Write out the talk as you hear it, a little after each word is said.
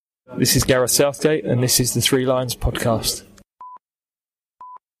This is Gareth Southgate, and this is the Three Lions podcast.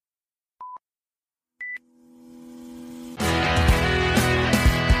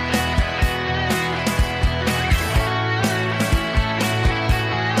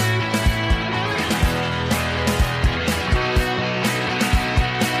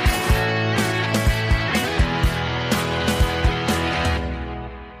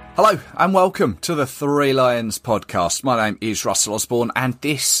 Hello and welcome to the Three Lions podcast. My name is Russell Osborne and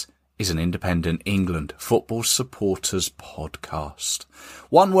this is an independent England football supporters podcast.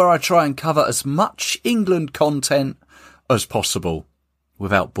 One where I try and cover as much England content as possible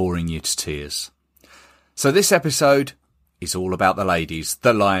without boring you to tears. So this episode is all about the ladies,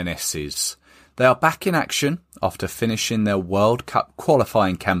 the Lionesses. They are back in action after finishing their World Cup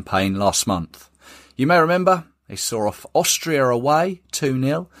qualifying campaign last month. You may remember they saw off Austria away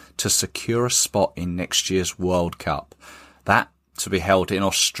 2-0 to secure a spot in next year's World Cup. That to be held in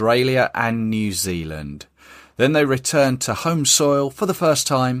Australia and New Zealand. Then they returned to home soil for the first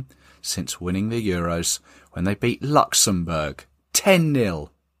time since winning the Euros when they beat Luxembourg 10-0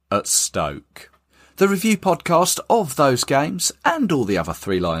 at Stoke. The review podcast of those games and all the other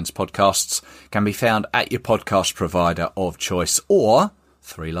Three Lions podcasts can be found at your podcast provider of choice or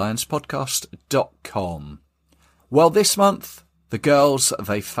threelionspodcast.com. Well, this month, the girls,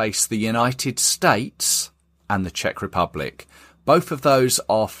 they face the United States and the Czech Republic. Both of those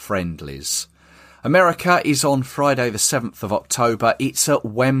are friendlies. America is on Friday the 7th of October. It's at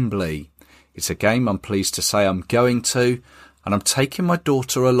Wembley. It's a game I'm pleased to say I'm going to, and I'm taking my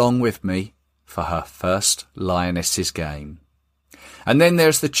daughter along with me for her first Lionesses game. And then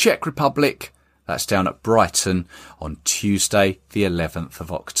there's the Czech Republic. That's down at Brighton on Tuesday the 11th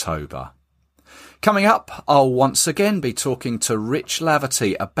of October. Coming up, I'll once again be talking to Rich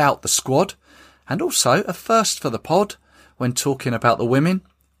Laverty about the squad, and also a first for the pod. When talking about the women,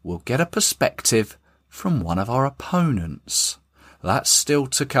 we'll get a perspective from one of our opponents. That's still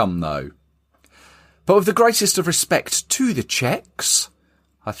to come though. But with the greatest of respect to the Czechs,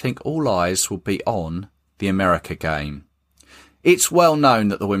 I think all eyes will be on the America game. It's well known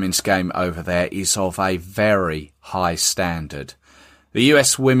that the women's game over there is of a very high standard. The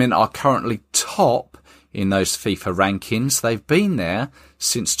US women are currently top in those FIFA rankings. They've been there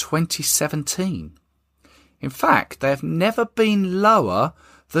since 2017. In fact, they have never been lower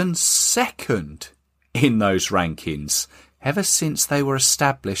than second in those rankings ever since they were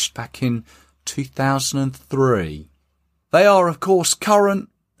established back in 2003. They are, of course, current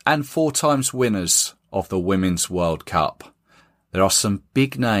and 4 times winners of the Women's World Cup. There are some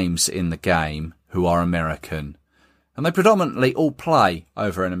big names in the game who are American, and they predominantly all play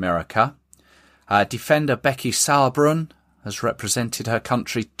over in America. Defender Becky Sauerbrunn has represented her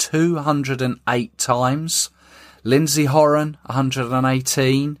country 208 times. Lindsay Horan,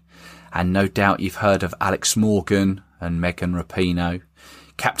 118. And no doubt you've heard of Alex Morgan and Megan Rapinoe.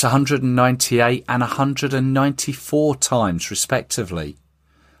 Capped 198 and 194 times, respectively.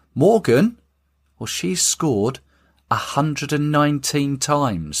 Morgan, well, she's scored 119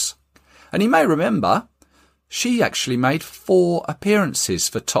 times. And you may remember, she actually made 4 appearances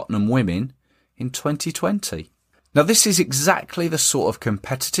for Tottenham women in 2020. Now, this is exactly the sort of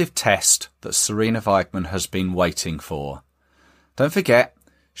competitive test that Sarina Wiegman has been waiting for. Don't forget,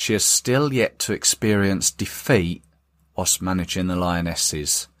 she has still yet to experience defeat whilst managing the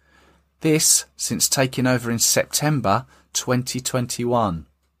Lionesses. This since taking over in September 2021.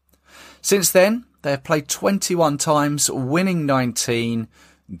 Since then, they have played 21 times, winning 19,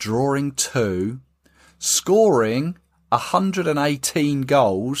 drawing 2, scoring 118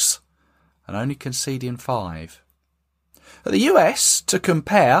 goals and only conceding 5. At the US, to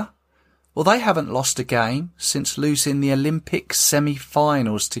compare, well, they haven't lost a game since losing the Olympic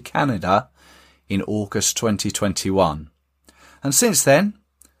semi-finals to Canada in August 2021. And since then,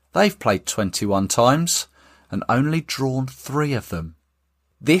 they've played 21 times and only drawn 3 of them.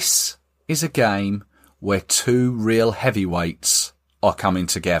 This is a game where 2 real heavyweights are coming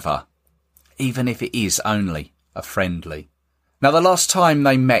together, even if it is only a friendly. Now, the last time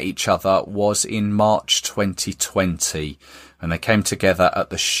they met each other was in March 2020, and they came together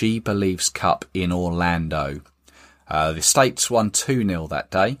at the She Believes Cup in Orlando. The States won 2-0 that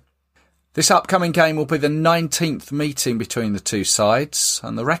day. This upcoming game will be the 19th meeting between the two sides,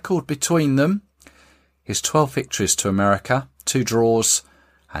 and the record between them is 12 victories to America, 2 draws,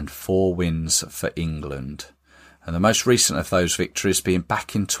 and 4 wins for England. And the most recent of those victories being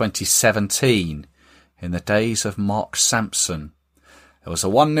back in 2017, in the days of Mark Sampson. There was a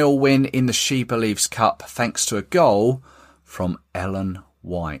 1-0 win in the She Believes Cup thanks to a goal from Ellen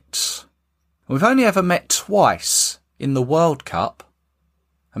White. We've only ever met twice in the World Cup,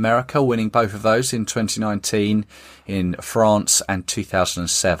 America, winning both of those in 2019 in France and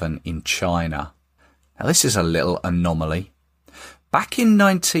 2007 in China. Now, this is a little anomaly. Back in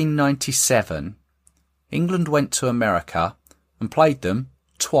 1997, England went to America and played them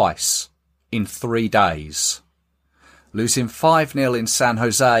twice in 3 days, losing 5-0 in San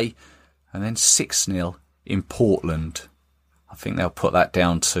Jose and then 6-0 in Portland. I think they'll put that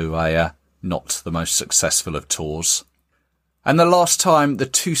down to a not the most successful of tours. And the last time the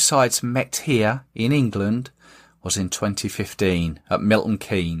two sides met here in England was in 2015 at Milton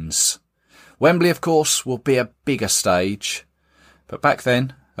Keynes. Wembley, of course, will be a bigger stage, but back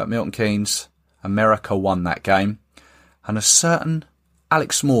then at Milton Keynes, America won that game, and a certain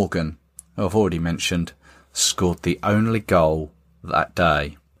Alex Morgan, who I've already mentioned, scored the only goal that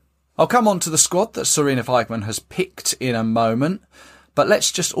day. I'll come on to the squad that Sarina Wiegman has picked in a moment, but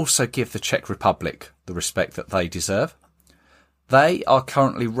let's just also give the Czech Republic the respect that they deserve. They are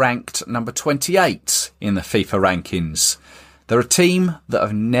currently ranked number 28 in the FIFA rankings. They're a team that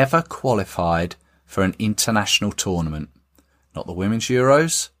have never qualified for an international tournament. Not the Women's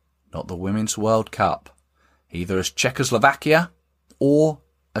Euros, not the Women's World Cup, either as Czechoslovakia or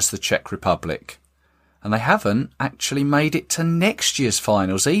as the Czech Republic. And they haven't actually made it to next year's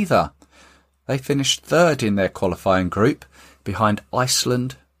finals either. They finished third in their qualifying group behind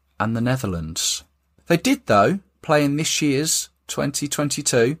Iceland and the Netherlands. They did, though, play in this year's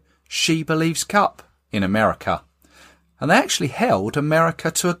 2022 She Believes Cup in America. And they actually held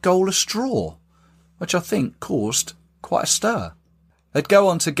America to a goalless draw, which I think caused quite a stir. They'd go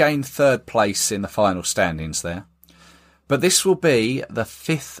on to gain third place in the final standings there. But this will be the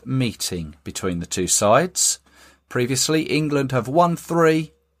 5th meeting between the two sides. Previously, England have won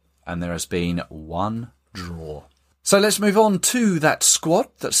 3, and there has been 1 draw. So let's move on to that squad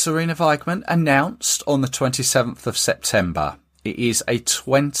that Sarina Wiegman announced on the 27th of September. It is a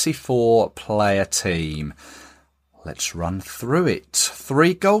 24-player team. Let's run through it.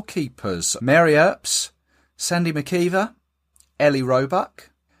 3 goalkeepers: Mary Earps, Sandy McKeever, Ellie Roebuck.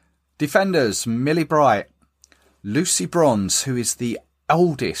 Defenders: Millie Bright, Lucy Bronze, who is the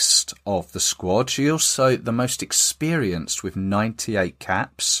oldest of the squad. She's also the most experienced with 98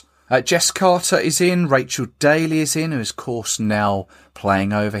 caps. Jess Carter is in, Rachel Daly is in, who is, of course, now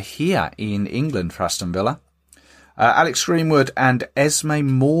playing over here in England for Aston Villa. Alex Greenwood and Esme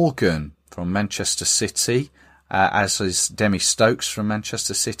Morgan from Manchester City, as is Demi Stokes from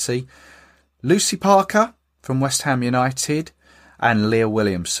Manchester City. Lucy Parker from West Ham United and Leah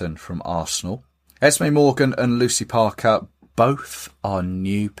Williamson from Arsenal. Esme Morgan and Lucy Parker both are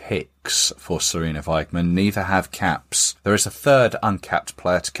new picks for Sarina Wiegman. Neither have caps. There is a third uncapped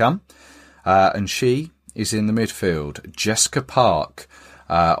player to come, and she is in the midfield. Jessica Park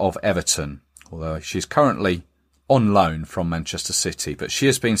of Everton, although she's currently on loan from Manchester City, but she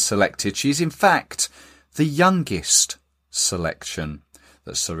has been selected. She's in fact the youngest selection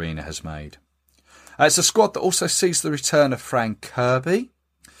that Sarina has made. It's a squad that also sees the return of Fran Kirby.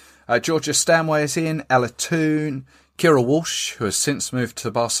 Georgia Stanway is in, Ella Toone, Kira Walsh, who has since moved to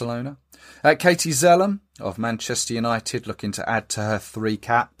Barcelona. Katie Zellam of Manchester United, looking to add to her 3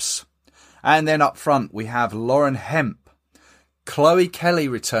 caps. And then up front we have Lauren Hemp. Chloe Kelly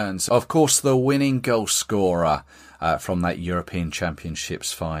returns, of course the winning goal scorer from that European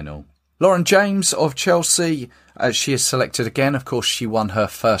Championships final. Lauren James of Chelsea, she is selected again. Of course, she won her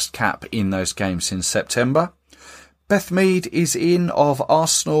first cap in those games in September. Beth Mead is in of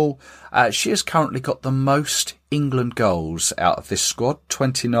Arsenal. She has currently got the most England goals out of this squad,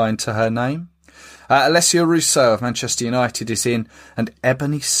 29 to her name. Alessia Russo of Manchester United is in, and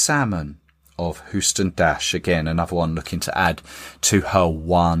Ebony Salmon of Houston Dash, again another one looking to add to her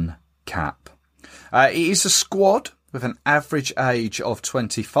 1 cap. It is a squad with an average age of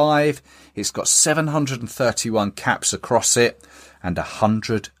 25. It's got 731 caps across it and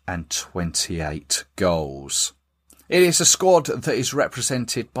 128 goals. It is a squad that is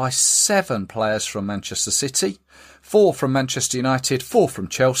represented by 7 players from Manchester City, 4 from Manchester United, 4 from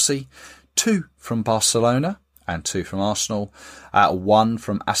Chelsea, 2 from Barcelona and 2 from Arsenal, 1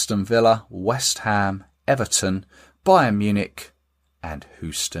 from Aston Villa, West Ham, Everton, Bayern Munich and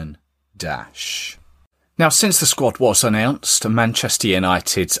Houston Dash. Now, since the squad was announced, Manchester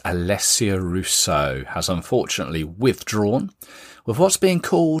United's Alessia Russo has unfortunately withdrawn with what's being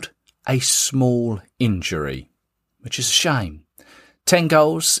called a small injury, which is a shame. 10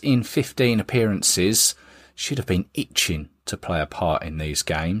 goals in 15 appearances. She'd have been itching to play a part in these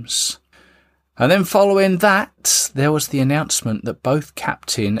games. And then following that, there was the announcement that both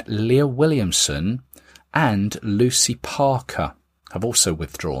captain Leah Williamson and Lucy Parker have also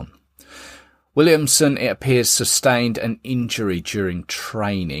withdrawn. Williamson, it appears, sustained an injury during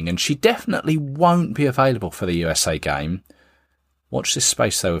training, and she definitely won't be available for the USA game. Watch this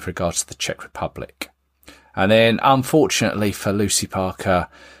space, though, with regards to the Czech Republic. And then, unfortunately for Lucy Parker,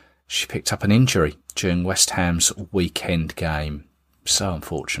 she picked up an injury during West Ham's weekend game. So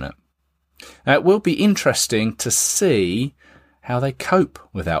unfortunate. It will be interesting to see how they cope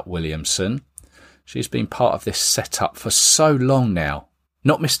without Williamson. She's been part of this setup for so long now.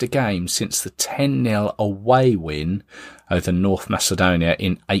 Not missed a game since the 10-0 away win over North Macedonia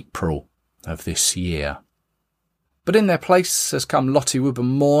in April of this year. But in their place has come Lotte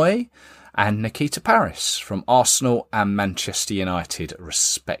Wubben-Moy and Nikita Parris from Arsenal and Manchester United,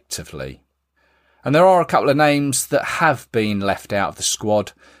 respectively. And there are a couple of names that have been left out of the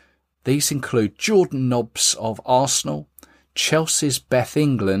squad. These include Jordan Nobbs of Arsenal, Chelsea's Beth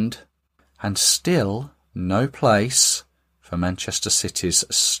England, and still no place for Manchester City's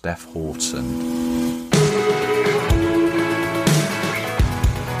Steph Houghton.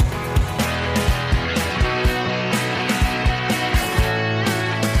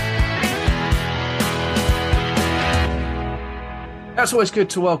 It's always good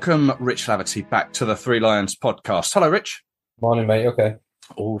to welcome Rich Laverty back to the Three Lions podcast. Hello, Rich. Morning, mate. Okay.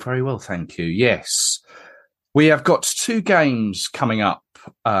 All very well, thank you. Yes, we have got two games coming up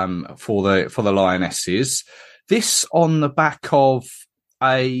for the Lionesses. This on the back of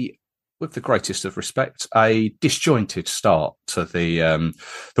with the greatest of respect, a disjointed start to the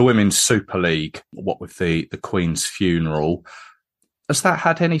Women's Super League. What with the Queen's funeral, has that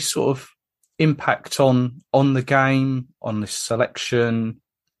had any sort of impact on the game, on this selection?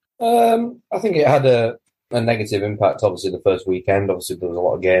 I think it had a negative impact. Obviously, the first weekend, there was a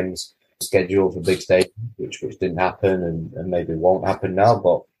lot of games scheduled for big stage, which didn't happen and maybe won't happen now.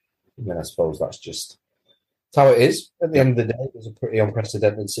 But I mean, I suppose that's just how it is. At the end of the day, it was a pretty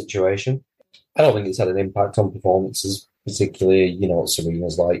unprecedented situation. I don't think it's had an impact on performances, particularly, what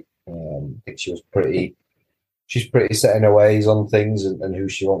Serena's like. I think she's pretty set in her ways on things and who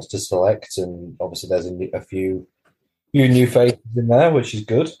she wants to select. And obviously there's a few new faces in there, which is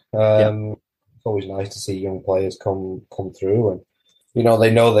good. It's always nice to see young players come through and,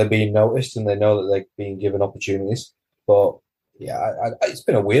 they know they're being noticed and they know that they're being given opportunities. But yeah, it's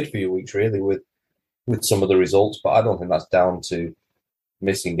been a weird few weeks really with some of the results, but I don't think that's down to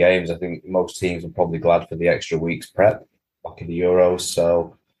missing games. I think most teams are probably glad for the extra week's prep back in the Euros.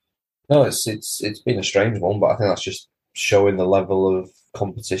 So no, it's been a strange one, but I think that's just showing the level of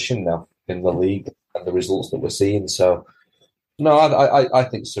competition now in the league and the results that we're seeing. So no, I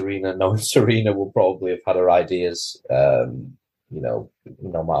think knowing Serena will probably have had her ideas, no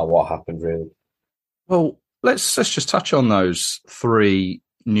matter what happened really. Well, let's just touch on those three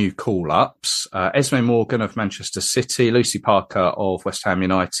new call-ups. Esme Morgan of Manchester City, Lucy Parker of West Ham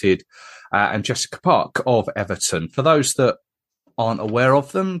United, and Jessica Park of Everton. For those that aren't aware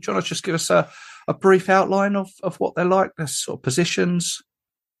of them, do you want to just give us a brief outline of what they're like, their sort of positions?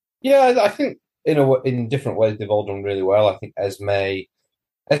 Yeah, I think in different ways they've all done really well. I think Esme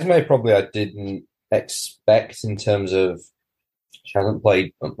probably I didn't expect in terms of she hasn't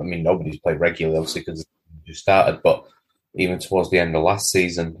played. I mean, nobody's played regularly, obviously, because she started, but even towards the end of last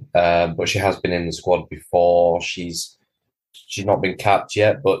season. But she has been in the squad before. She's not been capped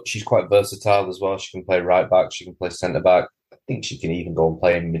yet, but she's quite versatile as well. She can play right back. She can play centre back. I think she can even go and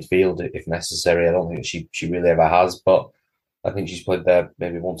play in midfield if necessary. I don't think she really ever has, but I think she's played there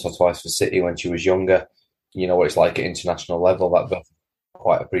maybe once or twice for City when she was younger. You know what it's like at international level. That's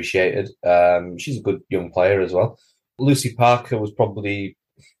quite appreciated. She's a good young player as well. Lucy Parker was probably,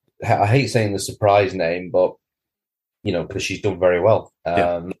 I hate saying the surprise name, but because she's done very well.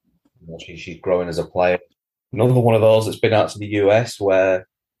 She's growing as a player. Another one of those that's been out to the US where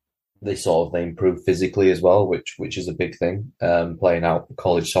they improve physically as well, which is a big thing. Playing out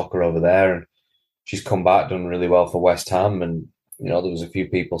college soccer over there, and she's come back, done really well for West Ham, and there was a few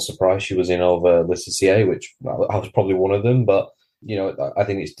people surprised she was in over Laetitia, which I was probably one of them. But I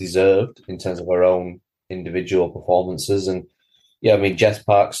think it's deserved in terms of her own individual performances. And yeah, I mean, Jess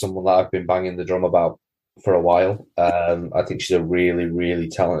Park's someone that I've been banging the drum about for a while. I think she's a really, really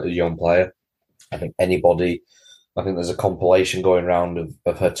talented young player. I think there's a compilation going around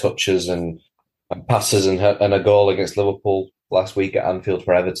of her touches and passes and a goal against Liverpool last week at Anfield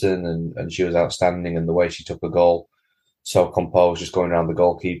for Everton, and she was outstanding. And the way she took a goal, so composed, just going around the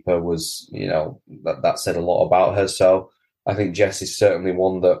goalkeeper, was that said a lot about her. So I think Jess is certainly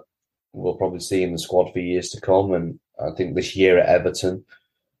one that we'll probably see in the squad for years to come. And I think this year at Everton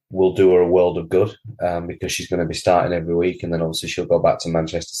will do her a world of good because she's going to be starting every week, and then obviously she'll go back to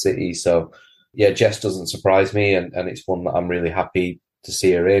Manchester City. So yeah, Jess doesn't surprise me, and it's one that I'm really happy to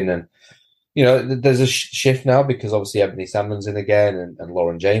see her in. And there's a shift now because obviously Ebony Salmon's in again and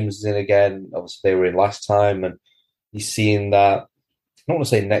Lauren James is in again. Obviously, they were in last time, and you're seeing that. I don't want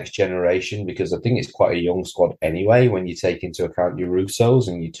to say next generation because I think it's quite a young squad anyway when you take into account your Russos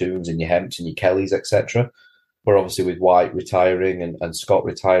and your Toons and your Hemps and your Kellys, etc. But obviously with White retiring and Scott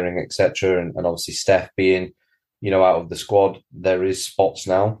retiring, etc., and obviously Steph being, out of the squad, there is spots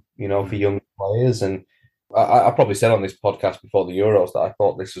now, for young players. And I probably said on this podcast before the Euros that I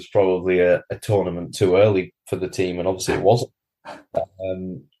thought this was probably a tournament too early for the team, and obviously it wasn't.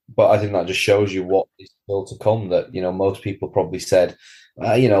 But I think that just shows you what is still to come. That most people probably said,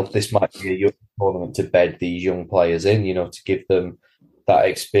 this might be a young tournament to bed these young players in, to give them that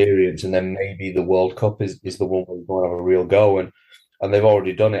experience, and then maybe the World Cup is the one where we're going to have a real go, and they've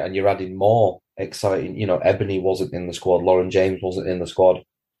already done it, and you're adding more exciting. Ebony wasn't in the squad, Lauren James wasn't in the squad,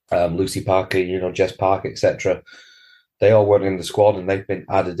 Lucy Parker, Jess Park, etc. They all weren't in the squad, and they've been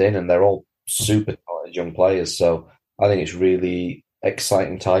added in, and they're all super talented young players. So I think it's really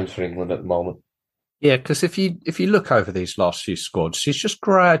exciting times for England at the moment. Yeah, because if you look over these last few squads, she's just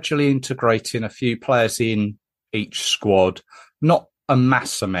gradually integrating a few players in each squad, not a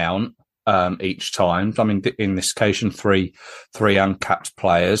mass amount each time. I mean, in this occasion, three uncapped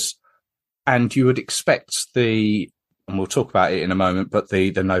players, and you would expect and we'll talk about it in a moment, but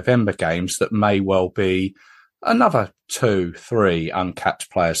the November games that may well be another 2-3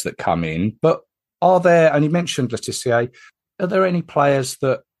 uncapped players that come in. But are there? And you mentioned Laetitia. Are there any players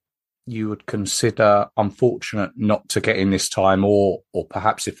that you would consider unfortunate not to get in this time, or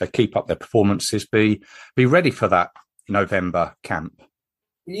perhaps if they keep up their performances, be ready for that November camp?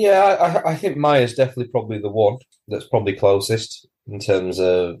 Yeah, I think Maya's definitely probably the one that's probably closest in terms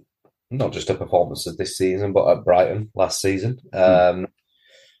of not just her performances this season, but at Brighton last season.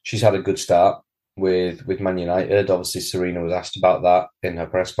 She's had a good start with Man United. Obviously, Serena was asked about that in her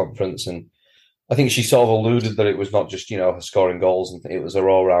press conference, and I think she sort of alluded that it was not just, her scoring goals, and it was her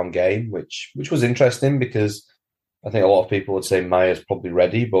all-round game, which was interesting because I think a lot of people would say Maya's probably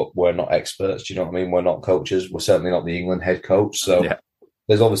ready, but we're not experts. Do you know what I mean? We're not coaches. We're certainly not the England head coach. So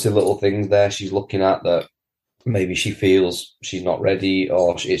There's obviously little things there she's looking at that maybe she feels she's not ready,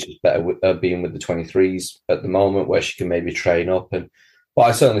 or it's just better with her being with the 23s at the moment where she can maybe train up. But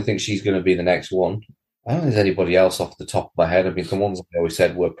I certainly think she's going to be the next one. I don't think there's anybody else off the top of my head. I mean, the ones I always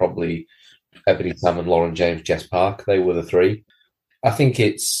said were probably Ebony Salmon, Lauren James, Jess Park. They were the three. I think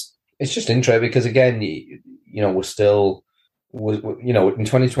it's just interesting because, again, we're still, in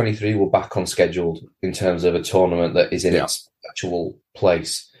 2023, we're back on schedule in terms of a tournament that is in its actual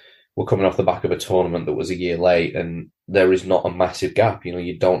place. We're coming off the back of a tournament that was a year late, and there is not a massive gap.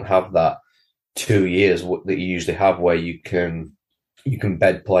 You don't have that 2 years that you usually have where you can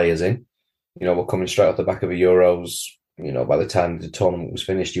bed players in. We're coming straight off the back of a Euros. By the time the tournament was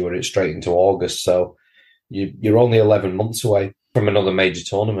finished, you were straight into August. So you're only 11 months away from another major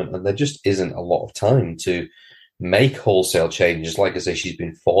tournament, and there just isn't a lot of time to make wholesale changes. Like I say, she's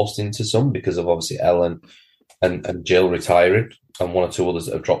been forced into some because of obviously Ellen and Jill retiring, and one or two others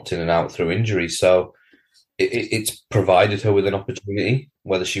that have dropped in and out through injury. So it's provided her with an opportunity.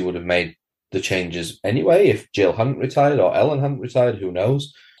 Whether she would have made the changes anyway if Jill hadn't retired or Ellen hadn't retired, who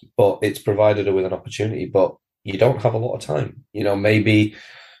knows? But it's provided her with an opportunity. But you don't have a lot of time. Maybe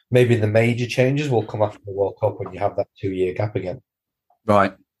the major changes will come after the World Cup when you have that 2-year gap again.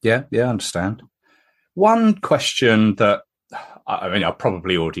 Right. Yeah, I understand. One question that, I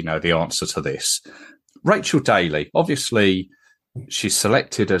probably already know the answer to this. Rachel Daly, obviously, she's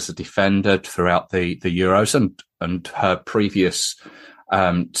selected as a defender throughout the Euros, and her previous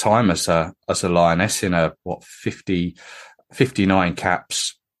time as a Lioness in 59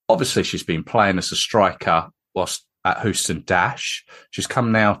 caps. Obviously, she's been playing as a striker whilst at Houston Dash. She's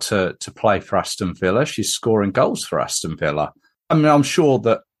come now to play for Aston Villa. She's scoring goals for Aston Villa. I mean, I'm sure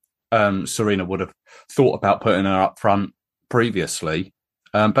that Serena would have thought about putting her up front previously,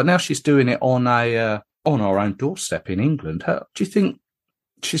 but now she's doing it on our own doorstep in England. Do you think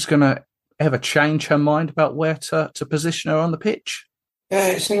she's going to ever change her mind about where to position her on the pitch? Yeah,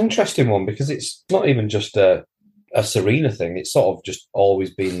 it's an interesting one because it's not even just a Serena thing. It's sort of just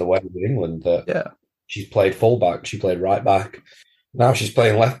always been the way with England that she's played fullback, she played right back. Now she's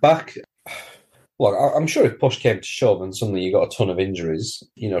playing left back. Look, I'm sure if push came to shove and suddenly you got a ton of injuries,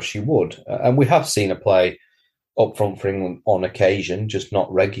 she would. And we have seen her play up front for England on occasion, just not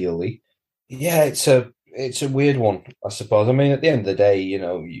regularly. Yeah, it's a weird one, I suppose. I mean, at the end of the day,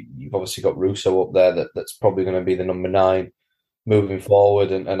 you've obviously got Russo up there that's probably going to be the number 9 moving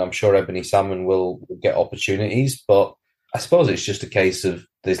forward, and I'm sure Ebony Salmon will get opportunities, but I suppose it's just a case of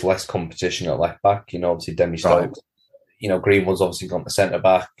there's less competition at left back. Obviously Demi Stokes, Greenwood's obviously gone to centre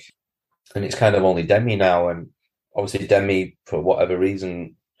back. and it's kind of only Demi now. And obviously, Demi, for whatever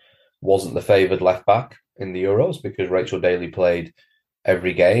reason, wasn't the favoured left back in the Euros because Rachel Daly played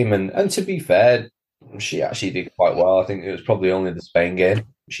every game. And to be fair, she actually did quite well. I think it was probably only the Spain game.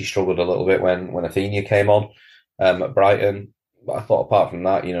 She struggled a little bit when Athenia came on at Brighton. But I thought apart from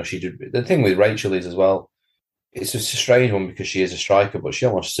that, she did. The thing with Rachel is as well, it's just a strange one because she is a striker, but she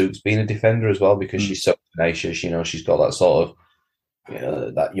almost suits being a defender as well because she's so tenacious. She's got that sort of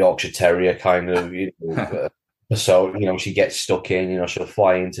that Yorkshire Terrier kind of. So she gets stuck in. She'll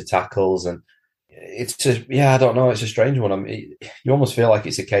fly into tackles, and it's just I don't know. It's a strange one. I mean, you almost feel like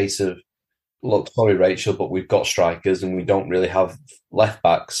it's a case of, look, sorry, Rachel, but we've got strikers and we don't really have left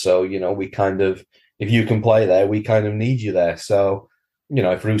backs. So we kind of, if you can play there, we kind of need you there. So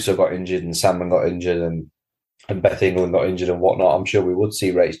if Russo got injured and Salmon got injured and Beth England got injured and whatnot, I'm sure we would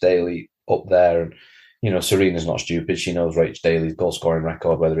see Rach Daly up there. And, Serena's not stupid. She knows Rach Daly's goal scoring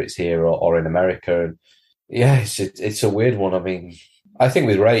record, whether it's here or in America. And it's a weird one. I mean, I think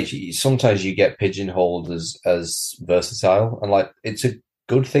with Rach, sometimes you get pigeonholed as versatile. And it's a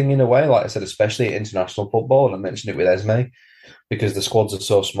good thing in a way, like I said, especially at international football. And I mentioned it with Esme, because the squads are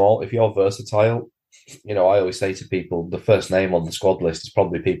so small. If you're versatile, I always say to people, the first name on the squad list is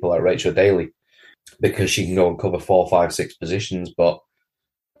probably people like Rachel Daly, because she can go and cover 4, 5, 6 positions. But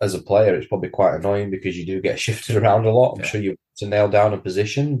as a player, it's probably quite annoying because you do get shifted around a lot. I'm sure you want to nail down a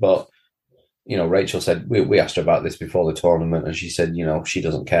position, but Rachel said, we asked her about this before the tournament, and she said, she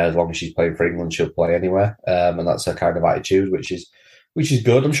doesn't care as long as she's playing for England, she'll play anywhere. And that's her kind of attitude, which is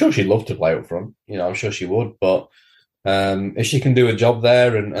good. I'm sure she'd love to play up front. I'm sure she would, but if she can do a job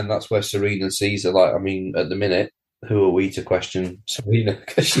there, and that's where Serena sees her. At the minute, who are we to question Serena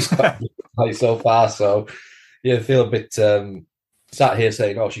because she's got play so far? So I feel a bit sat here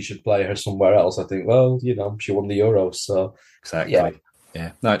saying, oh, she should play her somewhere else. I think, well, she won the Euros, so exactly.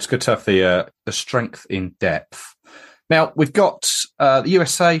 Yeah. No, it's good to have the strength in depth. Now, we've got the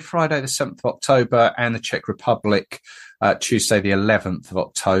USA Friday the 7th of October and the Czech Republic Tuesday the 11th of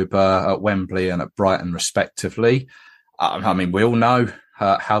October at Wembley and at Brighton, respectively. We all know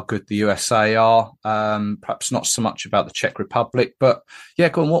how good the USA are. Perhaps not so much about the Czech Republic, but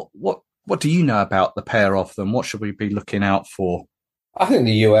go on. What do you know about the pair of them? What should we be looking out for? I think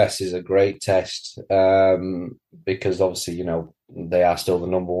the US is a great test because obviously, they are still the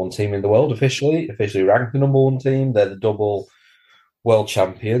number one team in the world officially ranked the number one team. They're the double world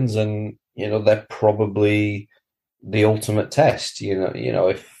champions, and they're probably the ultimate test.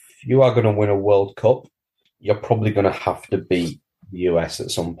 If you are going to win a World Cup, you're probably going to have to beat the US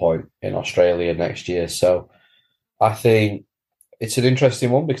at some point in Australia next year. So I think it's an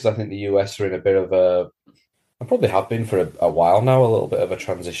interesting one because I think the US are in a bit of I probably have been for a while now, a little bit of a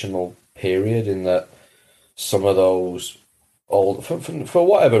transitional period in that some of those old, for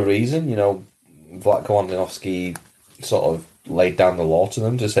whatever reason, Vlatko Andonovsky sort of laid down the law to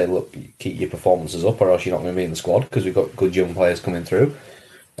them to say, look, keep your performances up or else you're not going to be in the squad because we've got good young players coming through.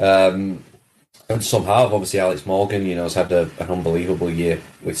 And some have. Obviously, Alex Morgan, has had an unbelievable year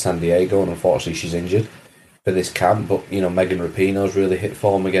with San Diego, and unfortunately she's injured for this camp. But, Megan Rapinoe's really hit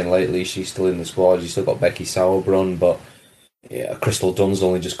form again lately. She's still in the squad. You've still got Becky Sauerbrunn, but Crystal Dunn's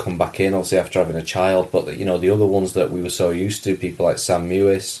only just come back in, obviously, after having a child. But, the other ones that we were so used to, people like Sam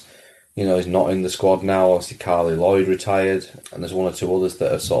Mewis, is not in the squad now. Obviously, Carly Lloyd retired, and there's one or two others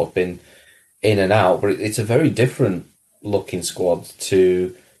that have sort of been in and out. But it's a very different looking squad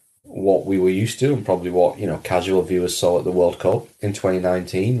to what we were used to, and probably what casual viewers saw at the World Cup in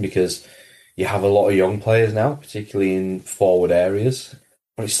 2019, because you have a lot of young players now, particularly in forward areas.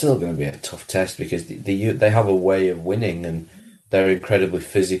 But it's still going to be a tough test because they have a way of winning, and they're incredibly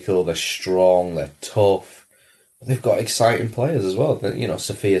physical, they're strong, they're tough. They've got exciting players as well.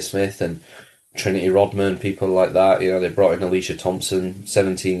 Sophia Smith and Trinity Rodman, people like that. They brought in Alicia Thompson,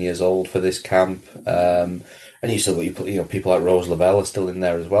 17 years old, for this camp. And you still got people like Rose Lavelle are still in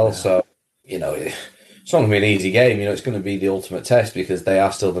there as well. Yeah. So, it's not going to be an easy game. It's going to be the ultimate test because they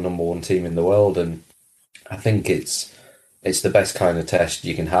are still the number one team in the world. And I think it's the best kind of test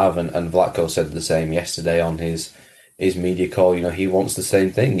you can have. And Vlatko said the same yesterday on his media call. He wants the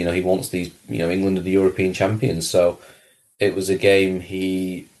same thing. He wants these, England are the European champions. So it was a game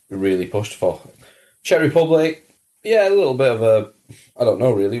he really pushed for. Czech Republic, a little bit of I don't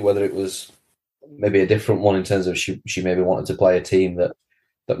know really whether it was maybe a different one in terms of she maybe wanted to play a team that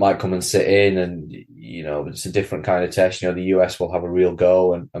might come and sit in, and it's a different kind of test. The US will have a real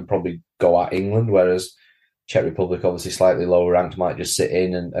go and probably go at England, whereas Czech Republic, obviously slightly lower ranked, might just sit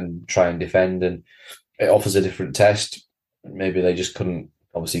in and try and defend, and it offers a different test. Maybe they just couldn't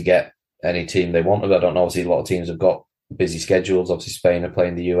obviously get any team they wanted. I don't know. Obviously, a lot of teams have got busy schedules. Obviously, Spain are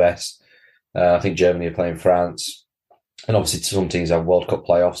playing the US I think Germany are playing France. And obviously some teams have World Cup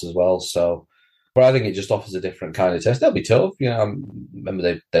playoffs as well. So, but I think it just offers a different kind of test. They'll be tough. I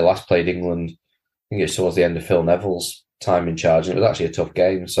remember they last played England, I think it was towards the end of Phil Neville's time in charge, and it was actually a tough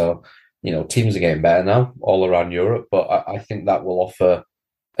game. So, teams are getting better now all around Europe, but I think that will offer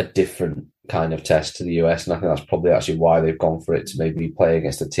a different kind of test to the US, and I think that's probably actually why they've gone for it, to maybe play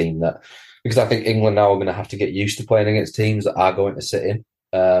against a team that, because I think England now are going to have to get used to playing against teams that are going to sit in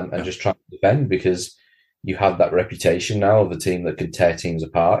and just try to defend, because you have that reputation now of a team that could tear teams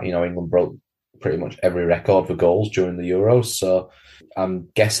apart. England broke pretty much every record for goals during the Euros, so I'm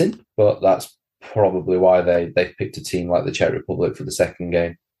guessing, but that's probably why they picked a team like the Czech Republic for the second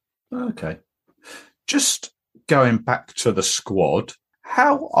game. Okay. Just going back to the squad,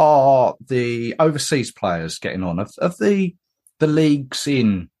 how are the overseas players getting on? Of the leagues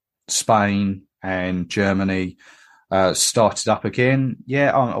in Spain and Germany started up again?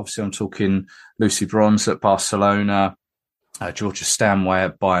 Yeah, obviously I'm talking Lucy Bronze at Barcelona, Georgia Stanway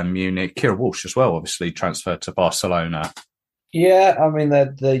at Bayern Munich, Kira Walsh as well, obviously transferred to Barcelona. Yeah, I mean,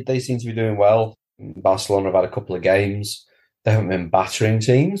 they seem to be doing well. Barcelona have had a couple of games. They haven't been battering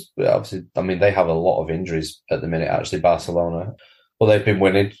teams, but obviously, I mean, they have a lot of injuries at the minute, actually, Barcelona. Well, they've been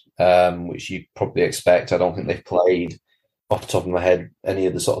winning, which you probably expect. I don't think they've played, off the top of my head, any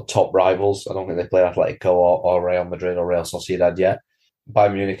of the sort of top rivals. I don't think they've played Atletico or Real Madrid or Real Sociedad yet.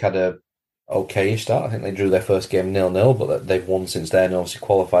 Bayern Munich had a okay-ish start. I think they drew their first game 0-0, but they've won since then and obviously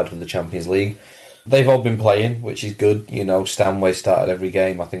qualified for the Champions League. They've all been playing, which is good. Stanway started every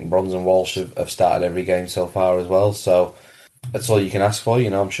game. I think Bronze and Walsh have started every game so far as well. So that's all you can ask for.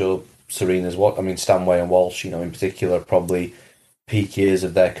 I'm sure Serena's Stanway and Walsh, in particular, are probably peak years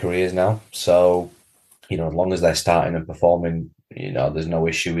of their careers now. So, as long as they're starting and performing, there's no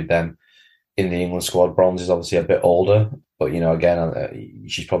issue with them in the England squad. Bronze is obviously a bit older, but, again,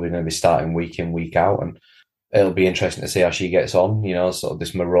 she's probably going to be starting week in, week out. And it'll be interesting to see how she gets on, sort of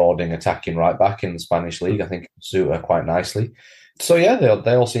this marauding attacking right back in the Spanish league. I think it'll suit her quite nicely. So yeah,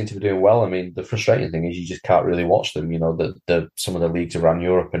 they all seem to be doing well. I mean, the frustrating thing is you just can't really watch them. Some of the leagues around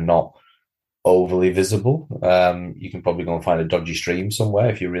Europe are not overly visible. You can probably go and find a dodgy stream somewhere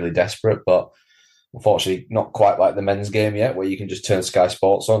if you're really desperate, but unfortunately not quite like the men's game yet, where you can just turn Sky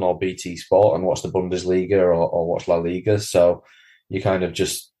Sports on or BT Sport and watch the Bundesliga or watch La Liga. So you kind of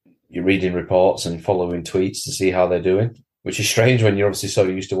you're reading reports and following tweets to see how they're doing, which is strange when you're obviously so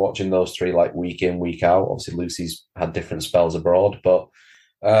used to watching those three like week in, week out. Obviously, Lucy's had different spells abroad, but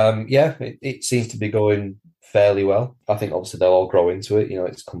it seems to be going fairly well. I think obviously they'll all grow into it.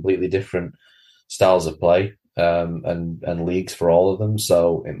 It's completely different styles of play and leagues for all of them,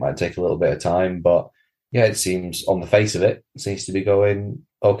 so it might take a little bit of time. But yeah, it seems on the face of it seems to be going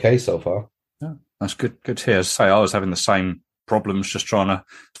okay so far. Yeah, that's good. Good to hear. As I say, I was having the same problems just trying to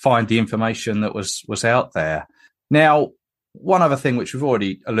find the information that was out there. Now, one other thing which we've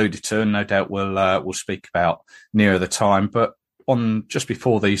already alluded to, and no doubt we'll speak about nearer the time, but on just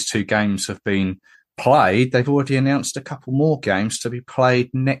before these two games have been played, they've already announced a couple more games to be played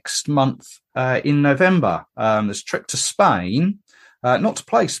next month in November. There's a trip to Spain, not to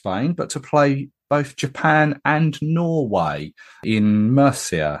play Spain, but to play both Japan and Norway in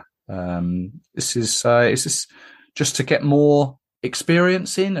Murcia. Is this just to get more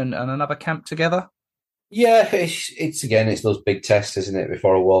experience in and another camp together? Yeah, it's those big tests, isn't it,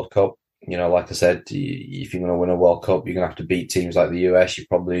 before a World Cup? Like I said, if you're going to win a World Cup, you're going to have to beat teams like the US. You're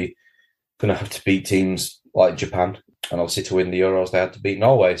probably going to have to beat teams like Japan. And obviously to win the Euros, they had to beat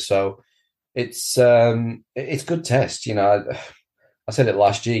Norway. So it's good test. I said it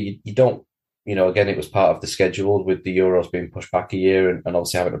last year, you don't, again, it was part of the schedule with the Euros being pushed back a year and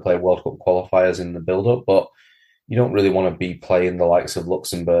obviously having to play World Cup qualifiers in the build-up. But you don't really want to be playing the likes of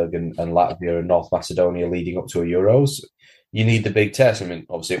Luxembourg and Latvia and North Macedonia leading up to a Euros. You need the big test. I mean,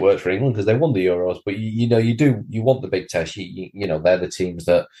 obviously it worked for England because they won the Euros, but you want the big test. They're the teams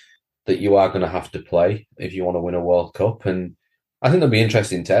that you are going to have to play if you want to win a World Cup. And I think there'll be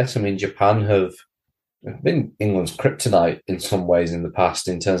interesting tests. I mean, Japan have been England's kryptonite in some ways in the past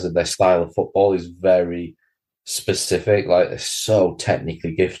in terms of their style of football is very specific. Like, they're so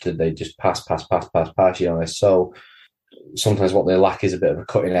technically gifted. They just pass. They're so, sometimes what they lack is a bit of a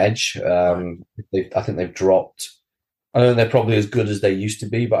cutting edge. I think they've dropped. I don't think they're probably as good as they used to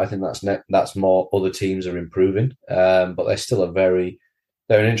be, but I think that's more other teams are improving. But they're still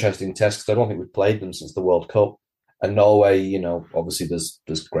they're an interesting test because I don't think we've played them since the World Cup. And Norway, obviously there's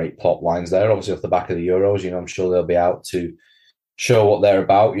great plot lines there. Obviously off the back of the Euros, I'm sure they'll be out to show what they're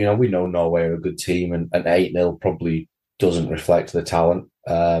about. We know Norway are a good team, and 8-0 probably doesn't reflect the talent.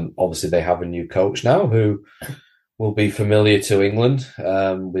 Obviously they have a new coach now who will be familiar to England,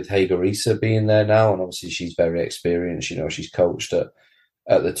 with Hager Risa being there now, and obviously she's very experienced. She's coached at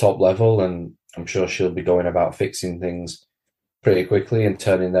the top level, and I'm sure she'll be going about fixing things pretty quickly and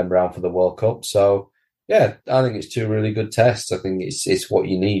turning them around for the World Cup. So yeah, I think it's two really good tests. I think it's what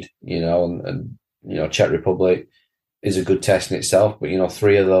you need, and Czech Republic is a good test in itself, but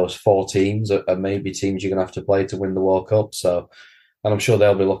three of those four teams are maybe teams you're gonna have to play to win the World Cup. So, and I'm sure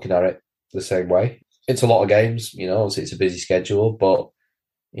they'll be looking at it the same way. It's a lot of games, it's a busy schedule, but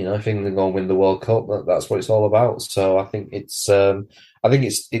if England go and win the World Cup, that's what it's all about. So I think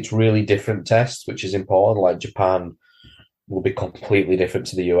it's really different tests, which is important. Like Japan will be completely different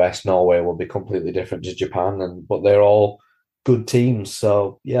to the US. Norway will be completely different to Japan, but they're all good teams.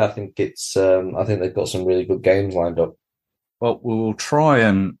 So yeah, I think I think they've got some really good games lined up. Well, we'll try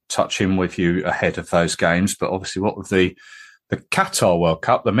and touch in with you ahead of those games, but obviously, what with the Qatar World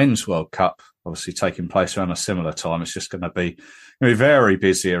Cup, the Men's World Cup, obviously taking place around a similar time, it's just going to be very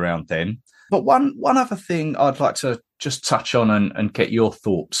busy around then. But one other thing I'd like to just touch on and get your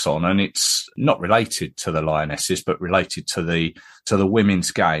thoughts on, and it's not related to the Lionesses, but related to the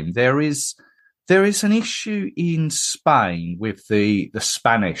women's game. There is an issue in Spain with the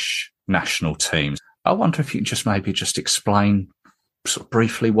Spanish national teams. I wonder if you can just explain sort of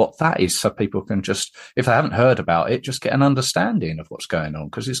briefly what that is, so people can just, if they haven't heard about it, just get an understanding of what's going on,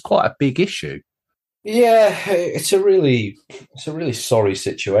 because it's quite a big issue. Yeah, it's a really sorry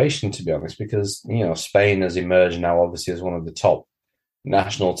situation, to be honest, because Spain has emerged now obviously as one of the top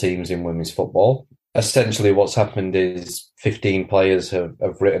national teams in women's football. Essentially, what's happened is 15 players have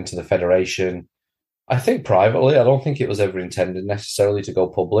written to the federation. I think privately. I don't think it was ever intended necessarily to go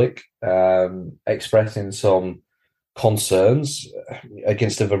public, expressing some concerns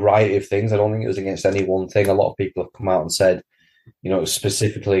against a variety of things. I don't think it was against any one thing. A lot of people have come out and said, it was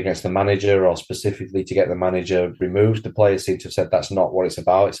specifically against the manager or specifically to get the manager removed. The players seem to have said that's not what it's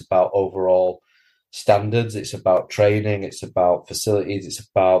about. It's about overall standards. It's about training. It's about facilities. It's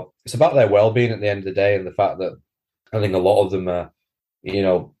about their well-being at the end of the day, and the fact that I think a lot of them are,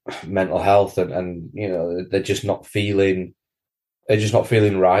 mental health and they're just not feeling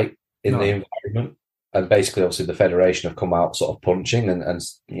right in the environment. And basically, obviously, the federation have come out sort of punching and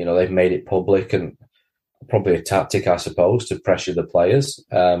they've made it public, and probably a tactic, I suppose, to pressure the players.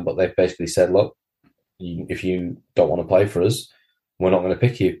 But they've basically said, look, if you don't want to play for us, we're not going to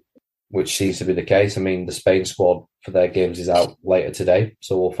pick you, which seems to be the case. I mean, the Spain squad for their games is out later today,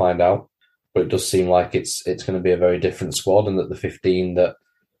 so we'll find out. But it does seem like it's going to be a very different squad, and that the 15 that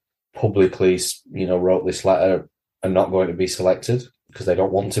publicly, wrote this letter are not going to be selected because they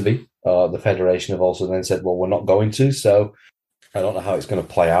don't want to be. The federation have also then said, well, we're not going to. So I don't know how it's going to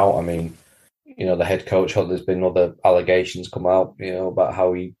play out. I mean, the head coach, there's been other allegations come out, about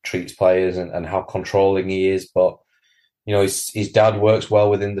how he treats players and how controlling he is. But, his dad works well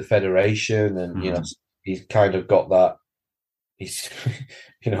within the federation, and, he's kind of got that. He's,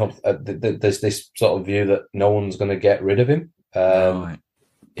 there's this sort of view that no one's going to get rid of him. Right.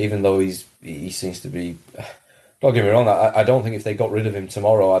 Even though he seems to be. Don't get me wrong. I don't think if they got rid of him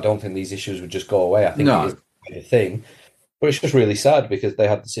tomorrow, I don't think these issues would just go away. I think it is a thing, but it's just really sad because they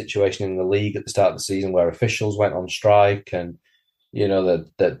had the situation in the league at the start of the season where officials went on strike, and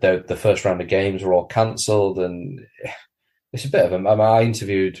the first round of games were all cancelled, and it's a bit of I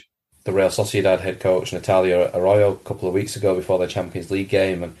interviewed the Real Sociedad head coach Natalia Arroyo a couple of weeks ago before the Champions League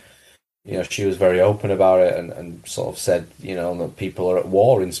game, and she was very open about it and sort of said that people are at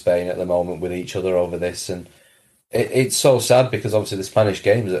war in Spain at the moment with each other over this, and it's so sad because obviously the Spanish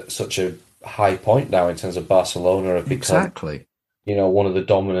game's at such a high point now in terms of Barcelona have become, exactly, one of the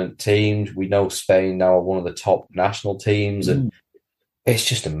dominant teams. We know Spain now are one of the top national teams, and it's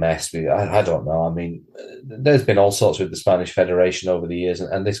just a mess. I don't know. I mean, there's been all sorts with the Spanish Federation over the years,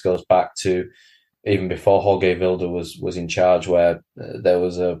 and this goes back to even before Jorge Vilda was in charge, where there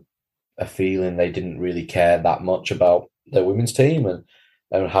was a feeling they didn't really care that much about their women's team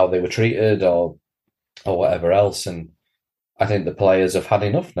and how they were treated or whatever else. And I think the players have had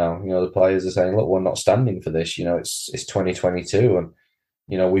enough now. The players are saying, look, we're not standing for this. It's 2022,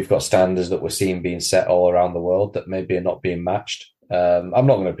 and we've got standards that we're seeing being set all around the world that maybe are not being matched. I'm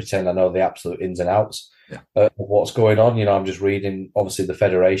not going to pretend I know the absolute ins and outs of what's going on. I'm just reading, obviously, the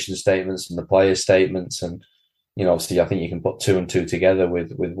federation statements and the players' statements, and obviously, I think you can put two and two together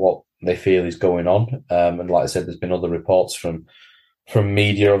with what they feel is going on. And like I said, there's been other reports from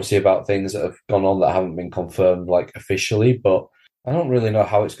media, obviously, about things that have gone on that haven't been confirmed, like officially. But I don't really know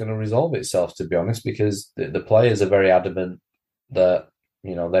how it's going to resolve itself, to be honest, because the players are very adamant that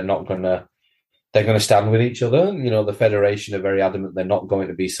they're not going to. They're going to stand with each other. The federation are very adamant they're not going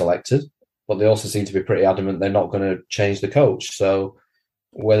to be selected. but they also seem to be pretty adamant they're not going to change the coach. So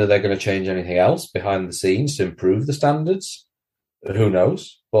whether they're going to change anything else behind the scenes to improve the standards, who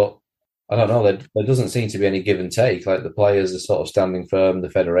knows? But I don't know. There doesn't seem to be any give and take. Like the players are sort of standing firm, the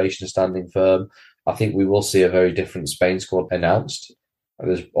federation is standing firm. I think we will see a very different Spain squad announced.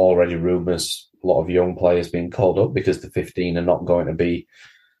 There's already rumours, a lot of young players being called up because the 15 are not going to be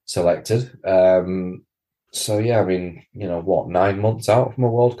selected. So, yeah, I mean, 9 months out from a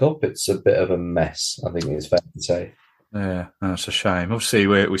World Cup, it's a bit of a mess, I think it's fair to say. Yeah, that's a shame. Obviously,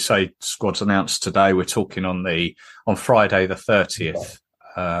 we say squads announced today. We're talking on Friday the 30th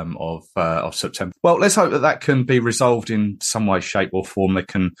of September. Well, let's hope that can be resolved in some way, shape, or form. They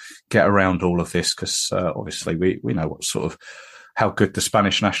can get around all of this because obviously we know what sort of how good the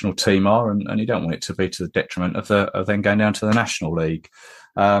Spanish national team are, and you don't want it to be to the detriment of them going down to the National League.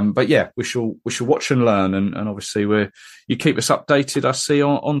 But yeah, we shall watch and learn, and obviously you keep us updated. I see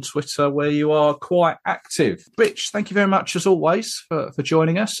on Twitter where you are quite active. Rich, thank you very much as always for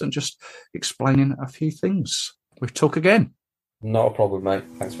joining us and just explaining a few things. We'll talk again. Not a problem, mate.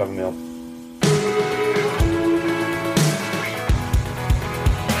 Thanks for having me on.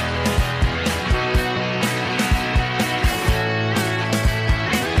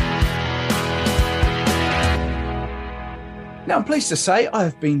 Now, I'm pleased to say I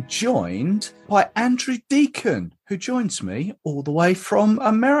have been joined by Andrew Deacon, who joins me all the way from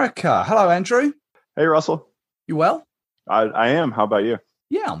America. Hello, Andrew. Hey, Russell. You well? I am. How about you?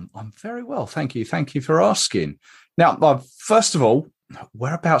 Yeah, I'm very well. Thank you. Thank you for asking. Now, first of all,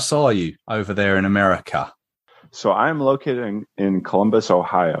 whereabouts are you over there in America? So I'm located in Columbus,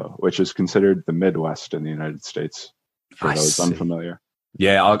 Ohio, which is considered the Midwest in the United States, for those unfamiliar.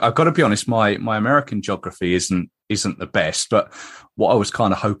 Yeah, I've got to be honest, my American geography isn't the best, but what I was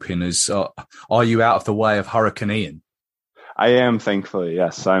kind of hoping is, are you out of the way of Hurricane Ian? I am, thankfully,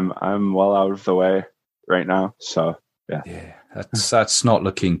 yes. I'm well out of the way right now, so yeah. Yeah, that's not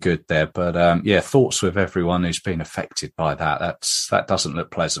looking good there, but thoughts with everyone who's been affected by that. That doesn't look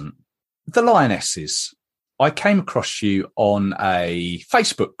pleasant. The Lionesses. I came across you on a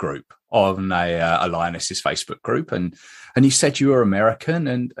Facebook group, on a Lionesses Facebook group, and you said you were American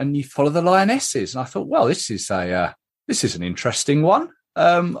and you follow the Lionesses. And I thought, well, this is an interesting one. Do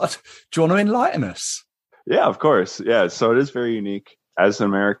you want to enlighten us? Yeah, of course. Yeah, so it is very unique. As an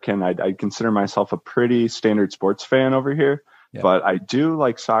American, I'd consider myself a pretty standard sports fan over here, but I do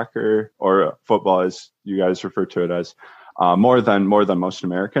like soccer or football, as you guys refer to it as. More than most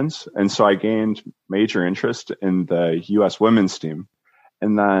Americans. And so I gained major interest in the U.S. women's team.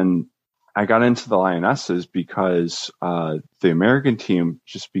 And then I got into the Lionesses because the American team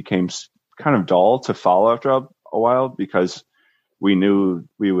just became kind of dull to follow after a while because we knew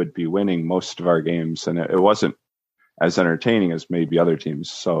we would be winning most of our games. And it wasn't as entertaining as maybe other teams.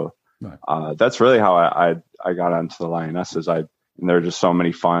 So that's really how I got onto the Lionesses. And there are just so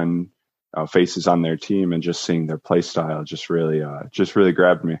many fun faces on their team, and just seeing their play style just really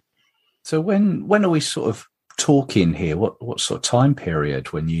grabbed me. So when are we sort of talking here? What sort of time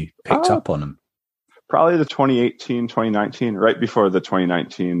period when you picked up on them? Probably the 2018, 2019, right before the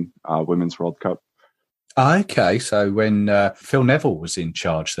 2019 Women's World Cup. Okay, so when Phil Neville was in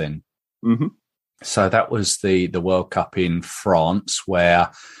charge then. Mm-hmm. So that was the World Cup in France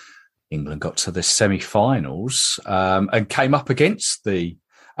where England got to the semi-finals and came up against the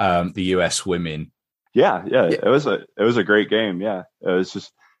US women. Yeah. It was a great game. Yeah, it was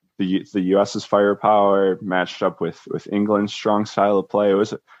just the US's firepower matched up with England's strong style of play. It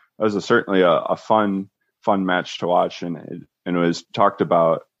was certainly a fun match to watch, and it was talked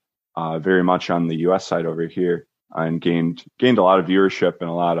about very much on the US side over here, and gained a lot of viewership and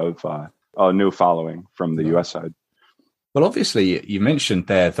a lot of a new following from the US side. Well, obviously, you mentioned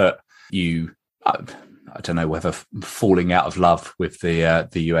there that you. I don't know whether falling out of love with the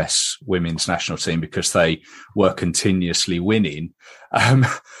US women's national team because they were continuously winning.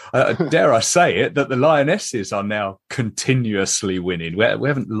 Dare I say it, that the Lionesses are now continuously winning. We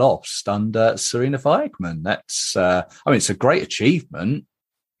haven't lost under Sarina Wiegman. That's, it's a great achievement.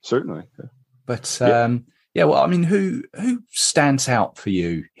 Certainly. But, who stands out for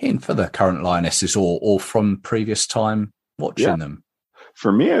you for the current Lionesses or from previous time watching them?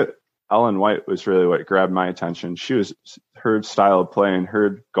 For me, Ellen White was really what grabbed my attention. Her style of play and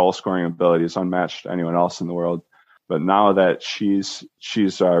her goal scoring ability is unmatched to anyone else in the world. But now that she's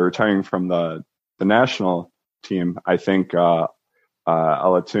retiring from the national team, I think Ella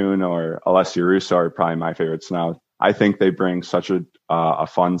Toone or Alessia Russo are probably my favorites now. I think they bring such a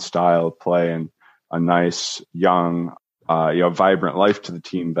fun style of play and a nice young, vibrant life to the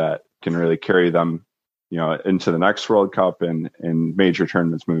team that can really carry them into the next World Cup and major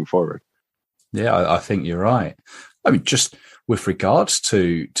tournaments moving forward. Yeah, I think you're right. I mean, just with regards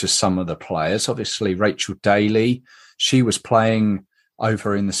to some of the players, obviously Rachel Daly, she was playing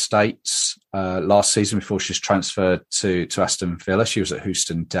over in the States last season before she was transferred to Aston Villa. She was at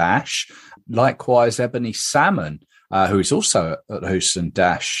Houston Dash. Likewise, Ebony Salmon, who is also at Houston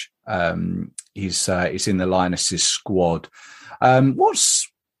Dash, is in the Lionesses squad. What's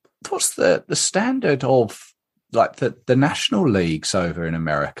the standard of like the national leagues over in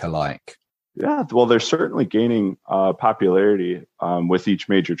America like? Yeah, well, they're certainly gaining popularity with each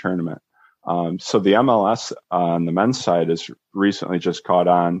major tournament. So the MLS on the men's side has recently just caught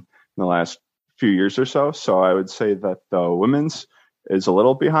on in the last few years or so. So I would say that the women's is a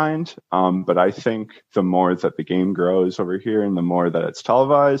little behind. But I think the more that the game grows over here and the more that it's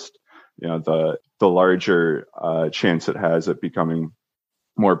televised, the larger chance it has at becoming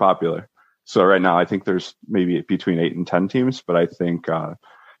more popular. So right now, I think there's maybe between 8 and 10 teams, but I think,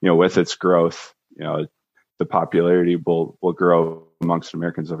 with its growth, the popularity will grow amongst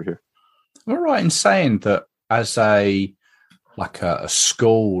Americans over here. All right, in saying that as a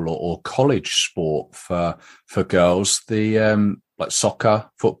school or college sport for girls, the like soccer,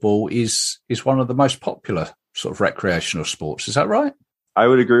 football is one of the most popular sort of recreational sports. Is that right? I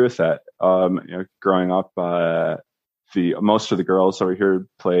would agree with that. Growing up, most of the girls over here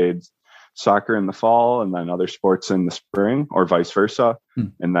played soccer in the fall and then other sports in the spring, or vice versa,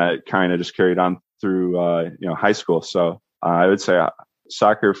 and that kind of just carried on through high school. So I would say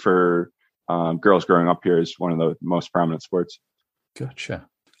soccer for girls growing up here is one of the most prominent sports. Gotcha.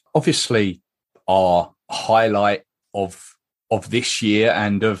 Obviously, our highlight of this year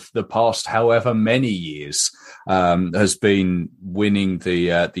and of the past however many years has been winning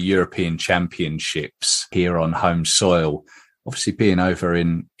the European Championships here on home soil. Obviously, being over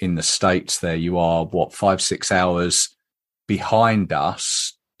in the States there, you are, 5-6 hours behind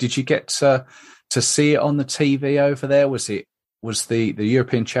us. Did you get to see it on the TV over there? Was the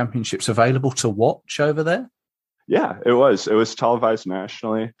European Championships available to watch over there? Yeah, it was. It was televised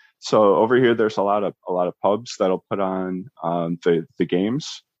nationally. So over here, there's a lot of pubs that'll put on the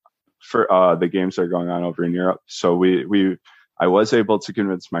games for the games that are going on over in Europe. So I was able to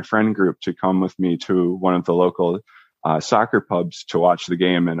convince my friend group to come with me to one of the local soccer pubs to watch the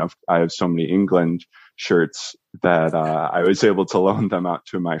game, and I have so many England shirts that I was able to loan them out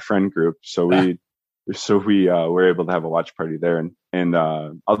to my friend group. So we were able to have a watch party there, and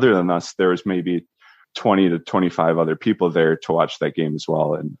other than us, there was maybe 20 to 25 other people there to watch that game as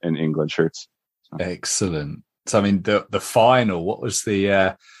well in England shirts. So. Excellent. So I mean, the final. What was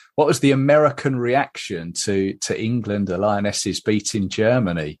the American reaction to England, the Lionesses beating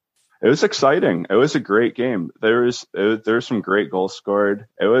Germany? It was exciting. It was a great game. There was some great goals scored.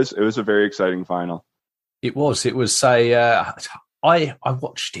 It was a very exciting final. It was. It was I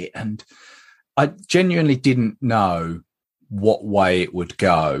watched it and I genuinely didn't know what way it would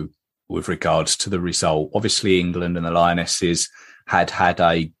go with regards to the result. Obviously, England and the Lionesses had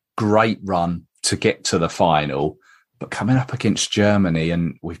a great run to get to the final, but coming up against Germany,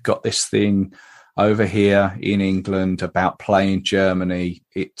 and we've got this thing over here in England about playing Germany.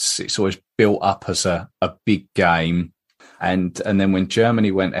 It's always built up as a big game. And then when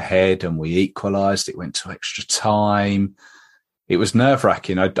Germany went ahead and we equalised, it went to extra time. It was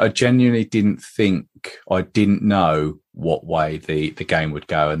nerve-wracking. I genuinely didn't know what way the game would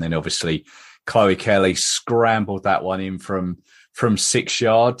go. And then obviously Chloe Kelly scrambled that one in from 6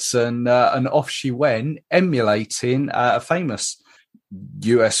 yards and off she went, emulating a famous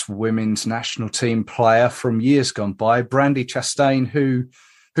US women's national team player from years gone by, Brandi Chastain, who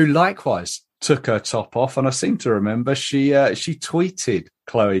likewise took her top off. And I seem to remember she tweeted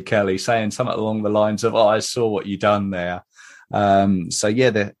Chloe Kelly saying something along the lines of, "Oh, I saw what you done there." So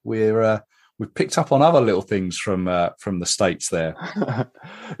yeah, we've picked up on other little things from the States there.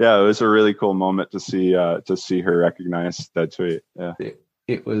 Yeah, it was a really cool moment to see her recognize that tweet. Yeah,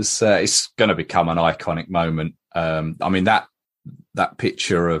 it was. It's going to become an iconic moment. I mean that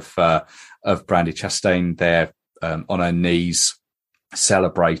picture of Brandi Chastain there on her knees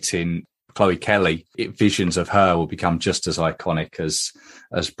celebrating Chloe Kelly. Visions of her will become just as iconic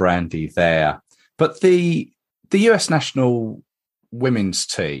as Brandi there. But the US national women's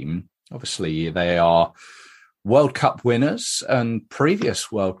team, obviously, they are World Cup winners and previous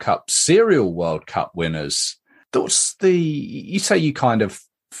serial World Cup winners. You say you kind of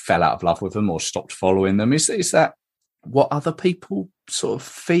fell out of love with them or stopped following them. Is that what other people sort of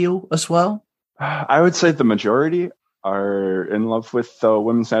feel as well? I would say the majority are in love with the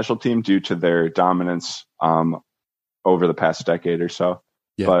women's national team due to their dominance over the past decade or so.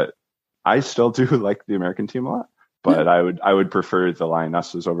 Yeah. But I still do like the American team a lot. But I would prefer the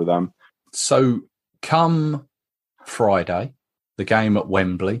Lionesses over them. So come Friday, the game at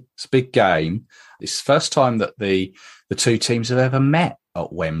Wembley, it's a big game. It's the first time that the two teams have ever met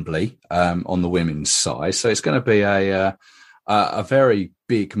at Wembley on the women's side. So it's going to be a very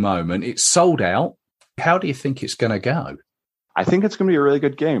big moment. It's sold out. How do you think it's going to go? I think it's going to be a really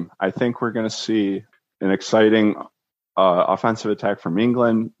good game. I think we're going to see an exciting offensive attack from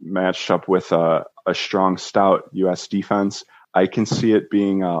England matched up with a strong, stout U.S. defense. I can see it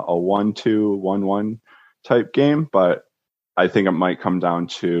being a 1-2, 1-1 type game, but I think it might come down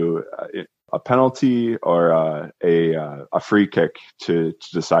to a penalty or a free kick to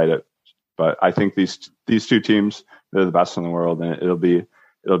decide it. But I think these two teams, they're the best in the world, and it'll be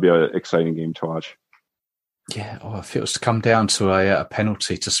an exciting game to watch. Yeah, if it was to come down to a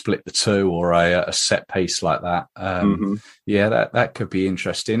penalty to split the two or a set piece like that, yeah, that could be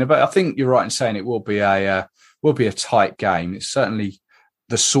interesting. But I think you're right in saying it will be a tight game. It's certainly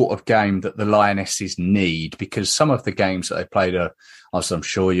the sort of game that the Lionesses need, because some of the games that they played are, as I'm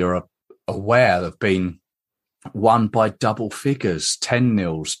sure you're aware, have been won by double figures,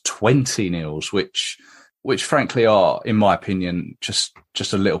 10-0, 20-0, which frankly are, in my opinion, just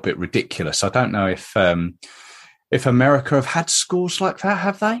a little bit ridiculous. I don't know if America have had scores like that,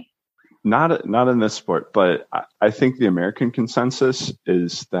 have they? Not in this sport, but I think the American consensus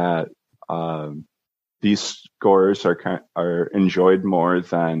is that these scores are enjoyed more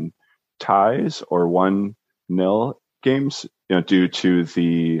than ties or 1-0 games, due to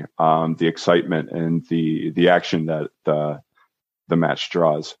the excitement and the action that the match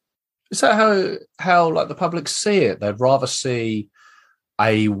draws. Is that how like the public see it? They'd rather see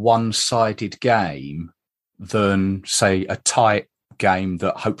a one-sided game than, say, a tight game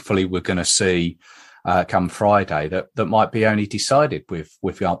that hopefully we're going to see come Friday that might be only decided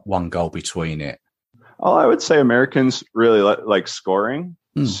with one goal between it. Well, I would say Americans really like scoring.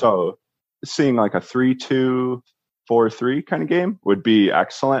 So seeing like a 3-2, 4-3 kind of game would be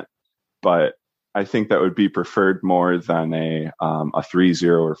excellent. But I think that would be preferred more than a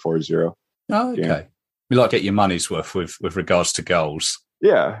 3-0 or 4-0. Oh, okay. Game. We like to get your money's worth with regards to goals.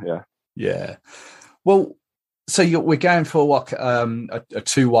 Yeah. Well, so we're going for what, a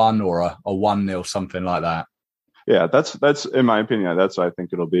 2-1 or a 1-0, something like that. Yeah, that's in my opinion. That's what I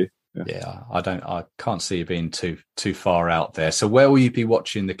think it'll be. Yeah, I can't see you being too far out there. So where will you be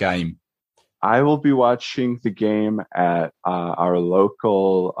watching the game? I will be watching the game at our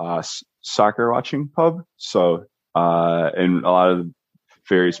local soccer watching pub. So in a lot of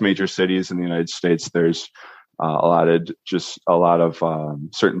various major cities in the United States, there's a lot of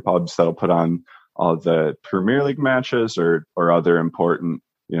certain pubs that'll put on all the Premier League matches or other important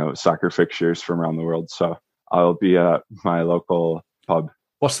soccer fixtures from around the world. So I'll be at my local pub.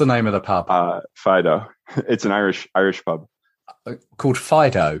 What's the name of the pub? Fido. It's an Irish pub called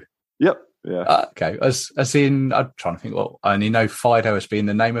Fido. Yep. Yeah. Okay. As in, I'm trying to think. Well, I only know Fido as being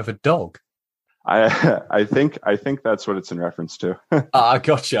the name of a dog. I think that's what it's in reference to.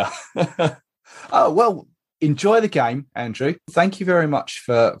 Gotcha. Well, enjoy the game, Andrew. Thank you very much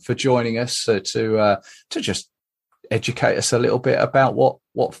for joining us to just educate us a little bit about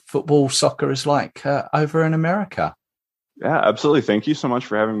what football soccer is like over in America. Yeah, absolutely. Thank you so much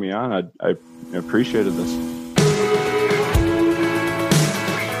for having me on. I appreciated this.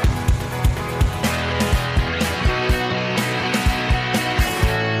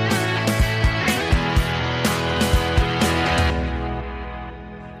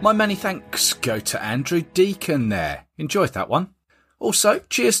 My many thanks go to Andrew Deacon there. Enjoyed that one. Also,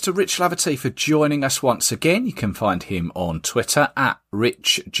 cheers to Rich Laverty for joining us once again. You can find him on Twitter at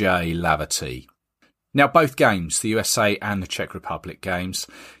RichJLaverty. Now, both games, the USA and the Czech Republic games,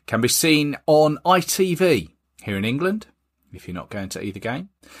 can be seen on ITV here in England, if you're not going to either game.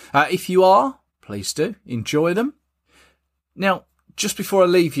 If you are, please do. Enjoy them. Now, just before I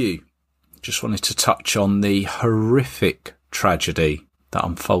leave you, just wanted to touch on the horrific tragedy that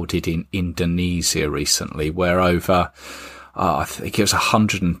unfolded in Indonesia recently, where I think it was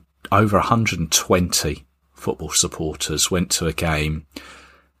over 120 football supporters went to a game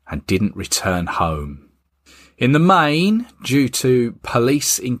and didn't return home. In the main, due to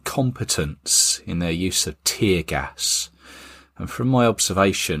police incompetence in their use of tear gas. And from my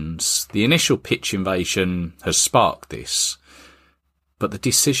observations, the initial pitch invasion has sparked this, but the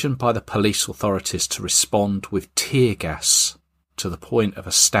decision by the police authorities to respond with tear gas to the point of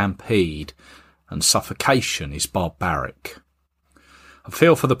a stampede and suffocation is barbaric. I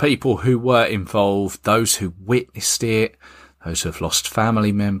feel for the people who were involved, those who witnessed it, those who have lost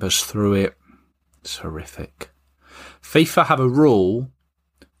family members through it. It's horrific. FIFA have a rule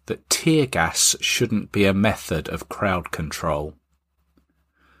that tear gas shouldn't be a method of crowd control.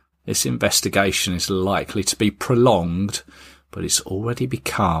 This investigation is likely to be prolonged, but it's already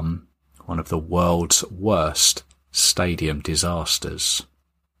become one of the world's worst stadium disasters.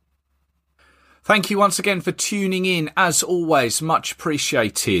 Thank you once again for tuning in. As always, much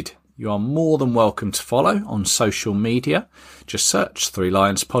appreciated. You are more than welcome to follow on social media. Just search Three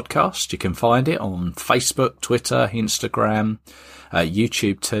Lions Podcast. You can find it on Facebook, Twitter, Instagram,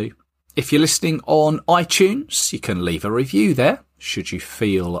 YouTube too. If you're listening on iTunes, you can leave a review there. Should you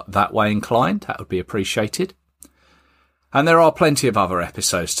feel that way inclined, that would be appreciated. And there are plenty of other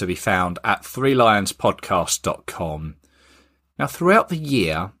episodes to be found at threelionspodcast.com. Now, throughout the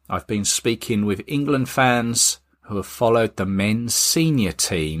year, I've been speaking with England fans who have followed the men's senior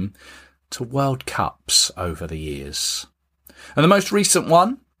team to World Cups over the years. And the most recent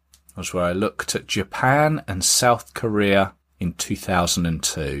one was where I looked at Japan and South Korea in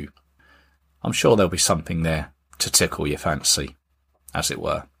 2002. I'm sure there'll be something there to tickle your fancy, as it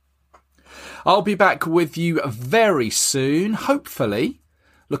were. I'll be back with you very soon, hopefully,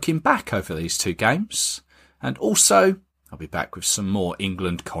 looking back over these two games. And also, I'll be back with some more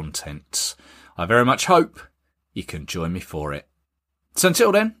England content. I very much hope you can join me for it. So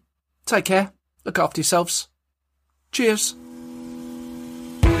until then, take care, look after yourselves. Cheers.